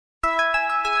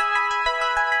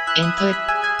Input,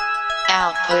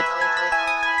 output.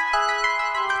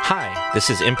 Hi, this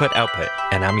is Input Output,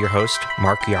 and I'm your host,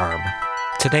 Mark Yarm.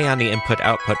 Today on the Input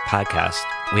Output podcast,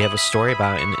 we have a story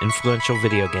about an influential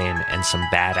video game and some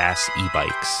badass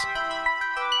e-bikes.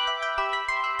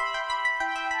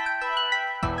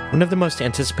 One of the most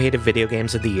anticipated video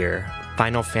games of the year,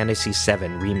 Final Fantasy VII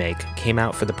Remake, came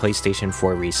out for the PlayStation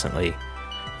 4 recently.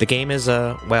 The game is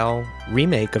a,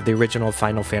 remake of the original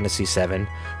Final Fantasy VII,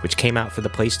 which came out for the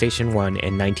PlayStation 1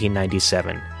 in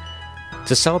 1997.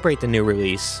 To celebrate the new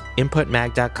release,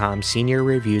 InputMag.com senior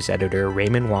reviews editor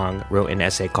Raymond Wong wrote an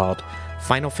essay called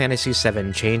Final Fantasy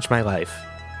VII Changed My Life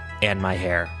and My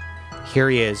Hair. Here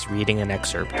he is reading an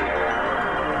excerpt.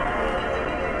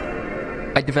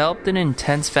 I developed an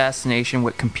intense fascination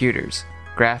with computers,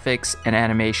 graphics, and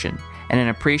animation, and an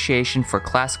appreciation for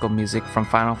classical music from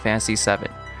Final Fantasy VII.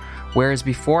 Whereas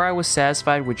before I was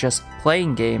satisfied with just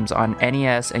playing games on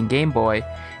NES and Game Boy,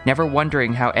 never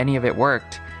wondering how any of it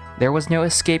worked, there was no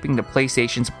escaping the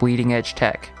PlayStation's bleeding-edge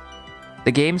tech.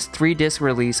 The game's 3-disc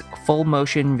release, full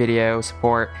motion video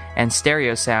support, and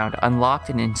stereo sound unlocked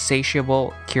an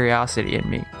insatiable curiosity in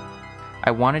me.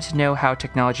 I wanted to know how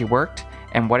technology worked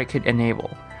and what it could enable,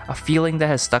 a feeling that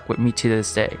has stuck with me to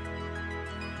this day.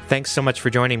 Thanks so much for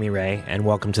joining me, Ray, and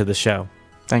welcome to the show.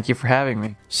 Thank you for having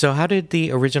me. So how did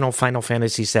the original Final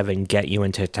Fantasy VII get you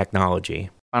into technology?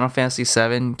 Final Fantasy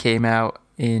VII came out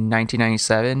in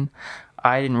 1997.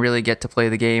 I didn't really get to play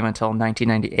the game until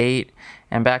 1998,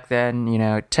 and back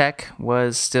then, tech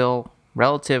was still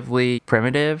relatively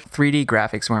primitive. 3D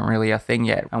graphics weren't really a thing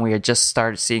yet, and we had just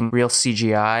started seeing real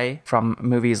CGI from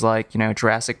movies like,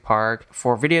 Jurassic Park.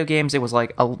 For video games, it was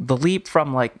like the leap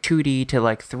from 2D to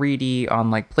 3D on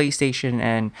PlayStation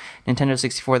and Nintendo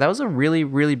 64. That was a really,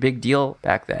 really big deal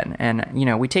back then. And,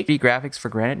 we take 3D graphics for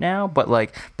granted now, but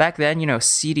back then,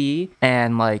 CD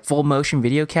and full motion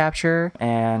video capture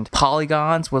and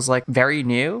polygons was very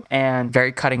new and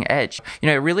very cutting edge. It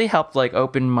really helped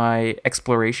open my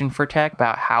exploration for tech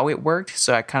about how it worked.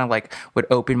 So I kind of would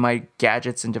open my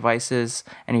gadgets and devices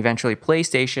and eventually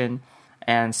PlayStation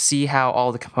and see how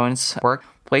all the components work.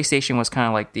 PlayStation was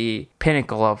kind of the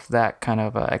pinnacle of that kind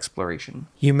of exploration.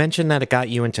 You mentioned that it got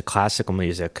you into classical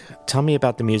music. Tell me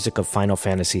about the music of Final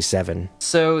Fantasy VII.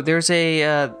 So there's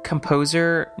a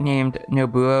composer named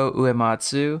Nobuo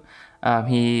Uematsu.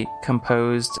 He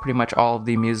composed pretty much all of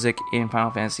the music in Final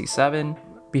Fantasy VII.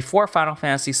 Before Final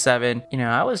Fantasy VII,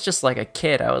 I was just a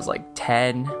kid. I was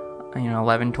 10,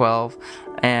 11, 12,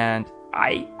 and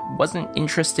I wasn't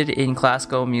interested in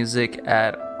classical music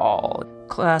at all.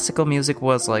 Classical music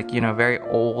was very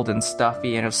old and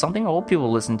stuffy, and it was something old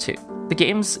people listened to. The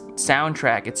game's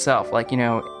soundtrack itself,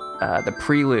 the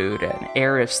prelude and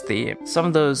Aerith's theme, some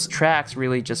of those tracks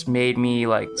really just made me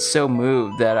so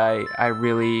moved that I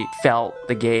really felt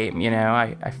the game,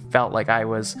 I felt like I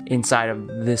was inside of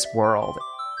this world.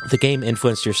 The game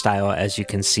influenced your style, as you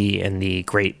can see in the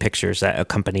great pictures that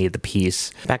accompany the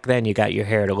piece. Back then, you got your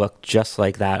hair to look just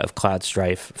like that of Cloud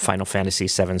Strife, Final Fantasy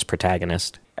VII's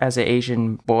protagonist. As an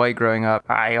Asian boy growing up,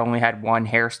 I only had one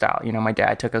hairstyle. My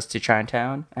dad took us to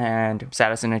Chinatown and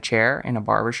sat us in a chair in a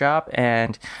barbershop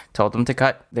and told them to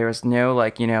cut. There was no,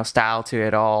 style to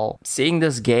it all. Seeing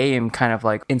this game kind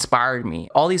of, inspired me.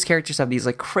 All these characters have these,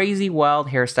 crazy, wild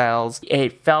hairstyles.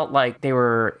 It felt like they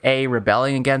were, A,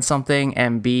 rebelling against something,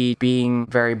 and B, being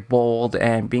very bold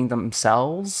and being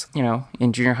themselves.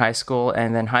 In junior high school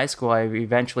and then high school, I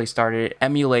eventually started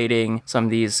emulating some of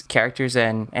these characters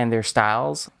and their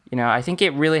styles. I think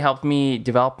it really helped me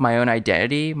develop my own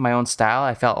identity, my own style.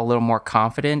 I felt a little more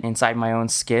confident inside my own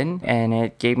skin, and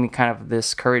it gave me kind of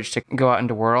this courage to go out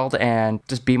into the world and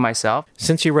just be myself.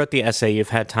 Since you wrote the essay, you've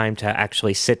had time to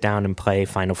actually sit down and play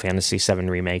Final Fantasy VII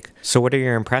Remake. So what are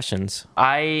your impressions?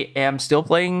 I am still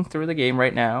playing through the game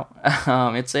right now.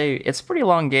 It's a pretty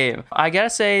long game. I gotta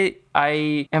say,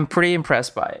 I am pretty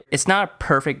impressed by it. It's not a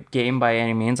perfect game by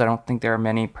any means. I don't think there are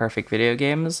many perfect video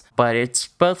games, but it's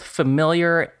both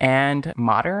familiar and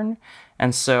modern.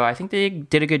 And so I think they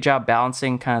did a good job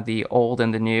balancing kind of the old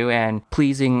and the new and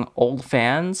pleasing old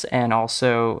fans and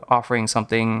also offering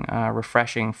something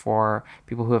refreshing for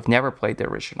people who have never played the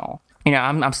original.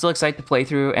 I'm still excited to play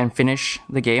through and finish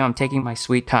the game. I'm taking my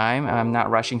sweet time. I'm not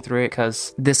rushing through it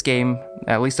because this game,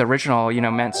 at least the original,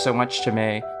 meant so much to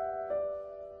me.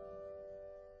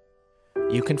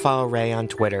 You can follow Ray on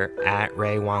Twitter at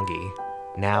Ray Wongi.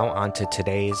 Now on to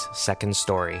today's second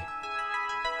story.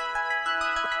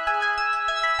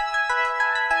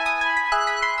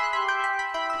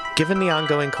 Given the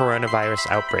ongoing coronavirus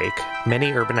outbreak,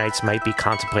 many urbanites might be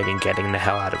contemplating getting the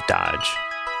hell out of Dodge.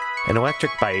 An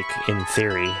electric bike, in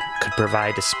theory, could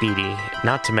provide a speedy,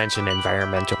 not to mention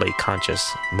environmentally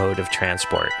conscious, mode of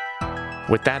transport.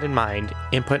 With that in mind,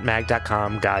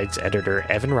 InputMag.com Guides editor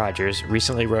Evan Rogers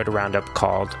recently wrote a roundup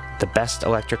called The Best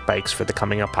Electric Bikes for the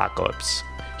Coming Apocalypse.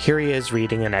 Here he is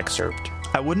reading an excerpt.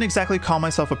 I wouldn't exactly call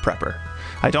myself a prepper.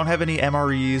 I don't have any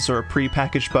MREs or a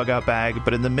pre-packaged bug-out bag,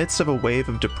 but in the midst of a wave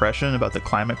of depression about the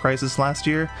climate crisis last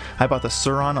year, I bought the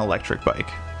Sur-Ron electric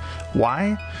bike.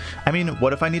 Why? I mean,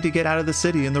 what if I need to get out of the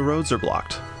city and the roads are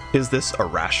blocked? Is this a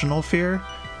rational fear?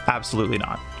 Absolutely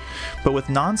not. But with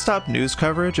nonstop news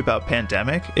coverage about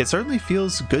pandemic, it certainly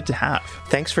feels good to have.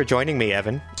 Thanks for joining me,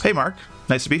 Evan. Hey, Mark.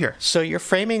 Nice to be here. So your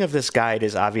framing of this guide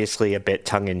is obviously a bit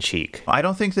tongue-in-cheek. I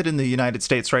don't think that in the United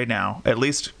States right now, at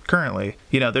least currently,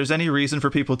 there's any reason for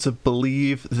people to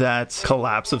believe that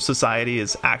collapse of society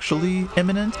is actually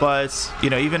imminent. But,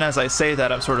 even as I say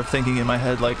that, I'm sort of thinking in my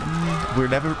head like,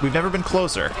 we've never been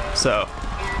closer. So,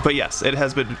 but yes,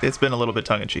 it's been a little bit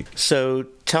tongue-in-cheek. So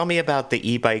tell me about the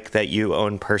e-bike that you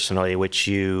own personally, which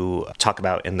you talk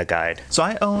about in the guide. So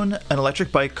I own an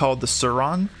electric bike called the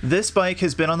Sur-Ron. This bike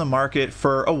has been on the market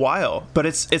for a while, but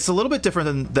it's a little bit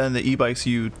different than the e-bikes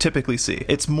you typically see.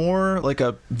 It's more like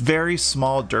a very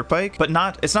small dirt bike, but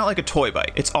it's not like a toy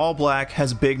bike. It's all black,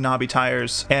 has big knobby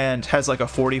tires, and has like a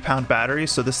 40-pound battery.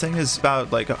 So this thing is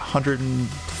about like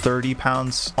 130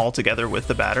 pounds altogether with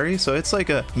the battery. So it's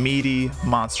like a meaty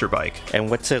monster bike. And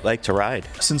what's it like to ride?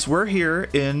 Since we're here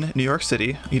in New York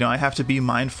City, I have to be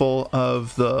mindful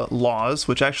of the laws,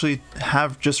 which actually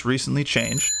have just recently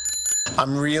changed.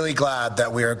 I'm really glad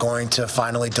that we are going to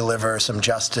finally deliver some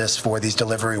justice for these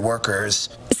delivery workers.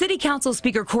 City Council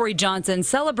Speaker Corey Johnson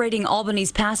celebrating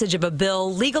Albany's passage of a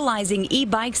bill legalizing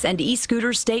e-bikes and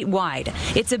e-scooters statewide.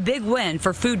 It's a big win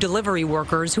for food delivery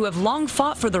workers who have long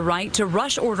fought for the right to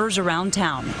rush orders around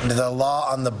town. The law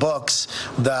on the books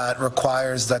that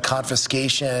requires the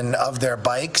confiscation of their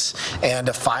bikes and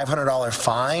a $500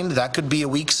 fine, that could be a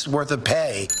week's worth of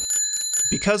pay.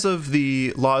 Because of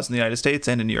the laws in the United States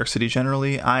and in New York City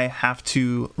generally, I have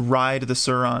to ride the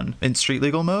Sur-Ron in street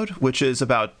legal mode, which is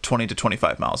about 20 to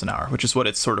 25 miles an hour, which is what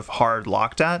it's sort of hard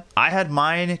locked at. I had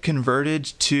mine converted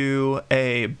to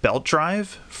a belt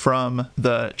drive from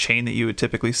the chain that you would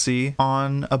typically see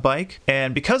on a bike.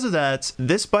 And because of that,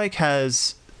 this bike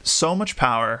has so much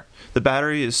power. The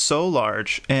battery is so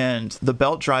large and the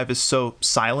belt drive is so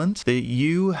silent that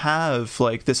you have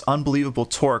like this unbelievable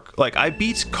torque. Like I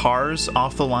beat cars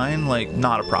off the line, like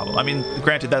not a problem. I mean,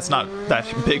 granted, that's not that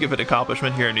big of an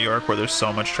accomplishment here in New York where there's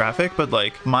so much traffic, but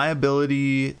like my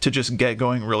ability to just get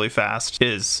going really fast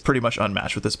is pretty much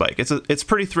unmatched with this bike. It's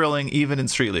pretty thrilling even in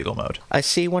street legal mode. I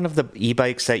see one of the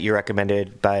e-bikes that you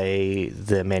recommended by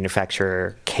the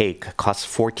manufacturer Cake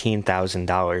costs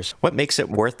 $14,000. What makes it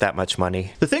worth that much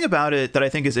money? The thing about it that I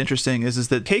think is interesting is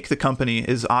that Cake, the company,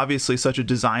 is obviously such a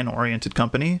design-oriented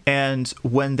company. And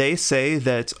when they say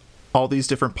that all these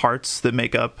different parts that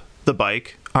make up the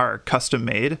bike are custom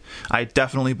made, I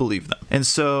definitely believe them. And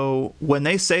so when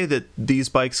they say that these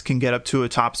bikes can get up to a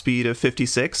top speed of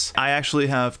 56, I actually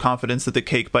have confidence that the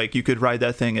Cake bike, you could ride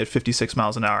that thing at 56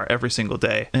 miles an hour every single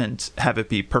day and have it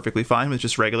be perfectly fine with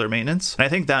just regular maintenance. And I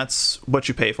think that's what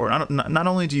you pay for. Not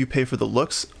only do you pay for the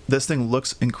looks, this thing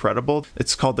looks incredible.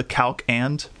 It's called the Calc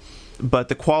And, but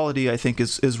the quality I think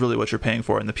is really what you're paying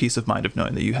for, and the peace of mind of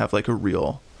knowing that you have like a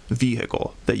real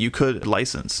vehicle that you could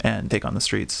license and take on the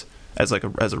streets as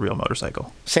a real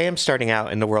motorcycle. Say I'm starting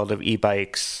out in the world of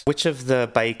e-bikes. Which of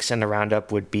the bikes in the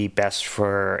roundup would be best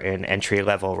for an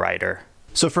entry-level rider?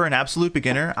 So for an absolute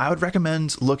beginner, I would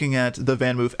recommend looking at the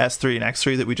VanMoof S3 and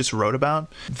X3 that we just wrote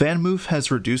about. VanMoof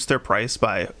has reduced their price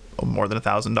by more than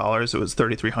 $1,000. It was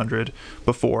 $3,300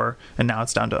 before, and now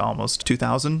it's down to almost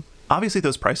 $2,000. Obviously,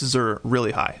 those prices are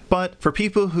really high. But for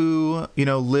people who,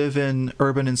 live in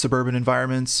urban and suburban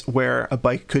environments where a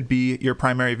bike could be your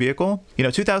primary vehicle,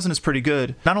 $2,000 is pretty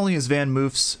good. Not only is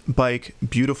VanMoof's bike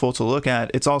beautiful to look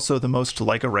at, it's also the most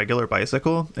like a regular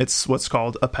bicycle. It's what's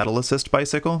called a pedal assist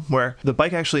bicycle, where the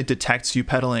bike actually detects you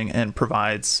pedaling and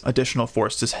provides additional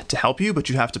force to help you, but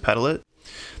you have to pedal it.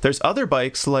 There's other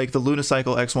bikes like the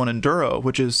Lunicycle X1 Enduro,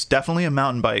 which is definitely a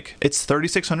mountain bike. It's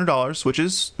 $3,600, which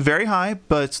is very high,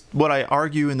 but what I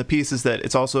argue in the piece is that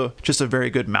it's also just a very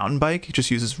good mountain bike. It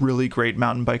just uses really great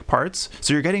mountain bike parts.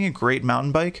 So you're getting a great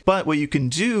mountain bike. But what you can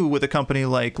do with a company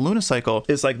like Lunicycle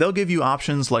is like they'll give you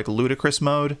options like ludicrous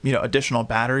mode, additional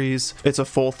batteries. It's a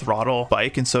full throttle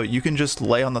bike, and so you can just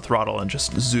lay on the throttle and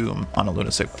just zoom on a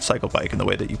Lunicycle bike in the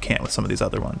way that you can't with some of these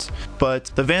other ones. But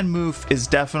the VanMoof is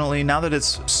definitely, now that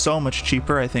it's so much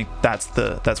cheaper, I think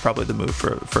that's probably the move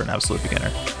for an absolute beginner.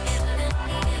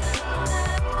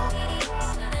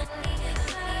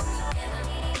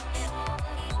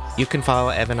 You can follow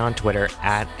Evan on Twitter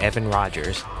at Evan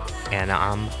Rogers, and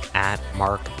I'm at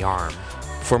Mark Yarm.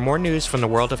 For more news from the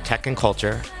world of tech and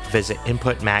culture, visit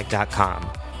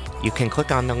inputmag.com. You can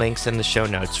click on the links in the show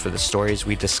notes for the stories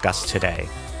we discussed today.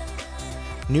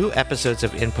 New episodes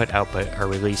of Input Output are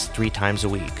released 3 times a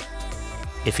week.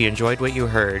 If you enjoyed what you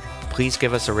heard, please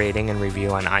give us a rating and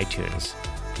review on iTunes.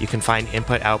 You can find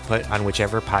Input Output on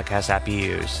whichever podcast app you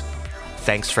use.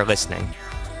 Thanks for listening.